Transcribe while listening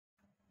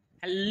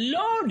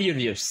Hello dear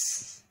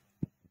viewers,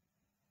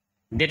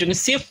 there you can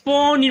see a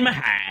phone in my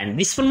hand.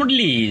 This phone model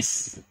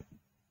is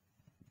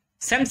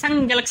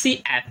Samsung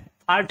Galaxy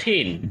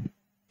F13.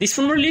 This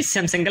phone model is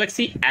Samsung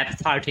Galaxy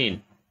F13.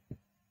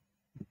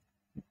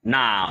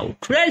 Now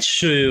today I'll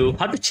show you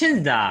how to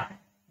change the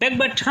back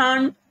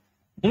button,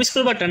 home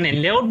scroll button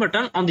and layout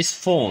button on this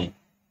phone,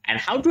 and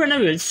how to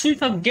enable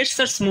sweep up get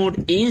search mode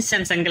in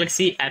Samsung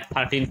Galaxy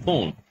F13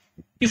 phone.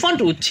 If you want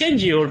to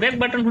change your back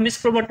button, home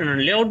scroll button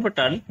and layout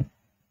button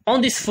on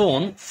this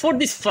phone, for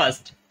this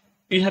first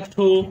you have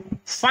to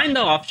find the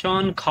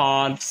option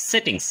called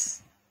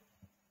settings.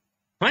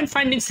 When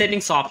finding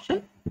settings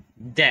option,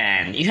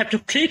 then you have to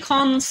click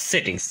on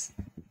settings.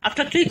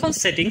 After click on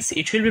settings,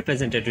 it will be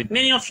presented with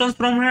many options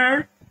from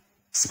here.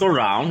 Scroll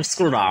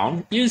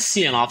down, you'll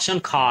see an option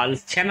called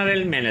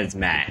general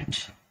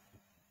management.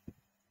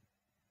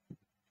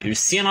 You'll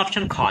see an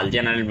option called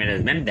general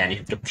management, then you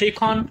have to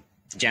click on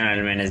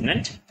general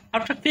management.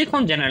 After click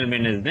on general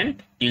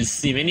management, you'll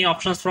see many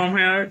options from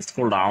here.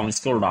 Scroll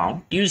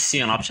down, you'll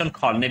see an option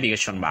called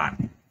navigation bar.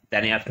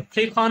 Then you have to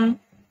click on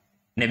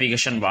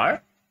navigation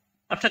bar.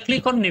 After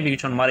click on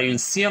navigation bar, you'll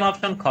see an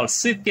option called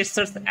sweep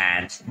gestures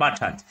and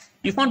buttons.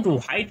 If you want to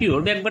hide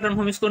your back button,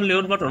 home scroll,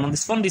 layout button on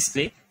this phone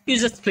display, you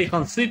just click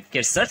on sweep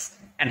gestures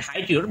and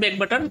hide your back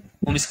button,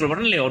 home scroll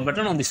button, layout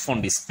button on this phone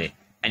display.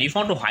 And if you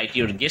want to hide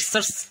your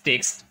gestures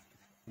text,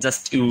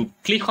 just you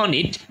click on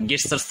it,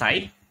 gestures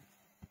side,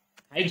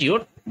 hide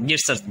your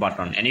gestures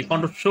button. And if you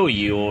want to show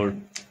your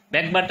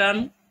back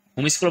button,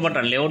 home scroll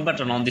button, layout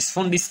button on this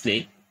phone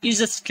display, you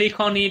just click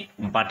on it,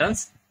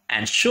 buttons,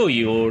 and show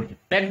your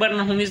back button,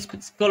 home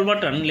scroll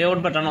button,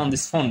 layout button on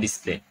this phone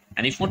display.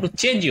 And if you want to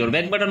change your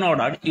back button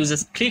order, you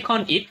just click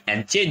on it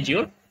and change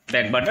your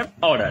back button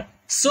order.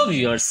 So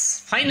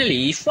viewers,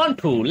 finally, if you want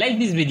to like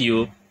this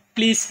video,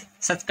 please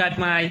subscribe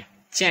my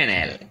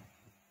channel.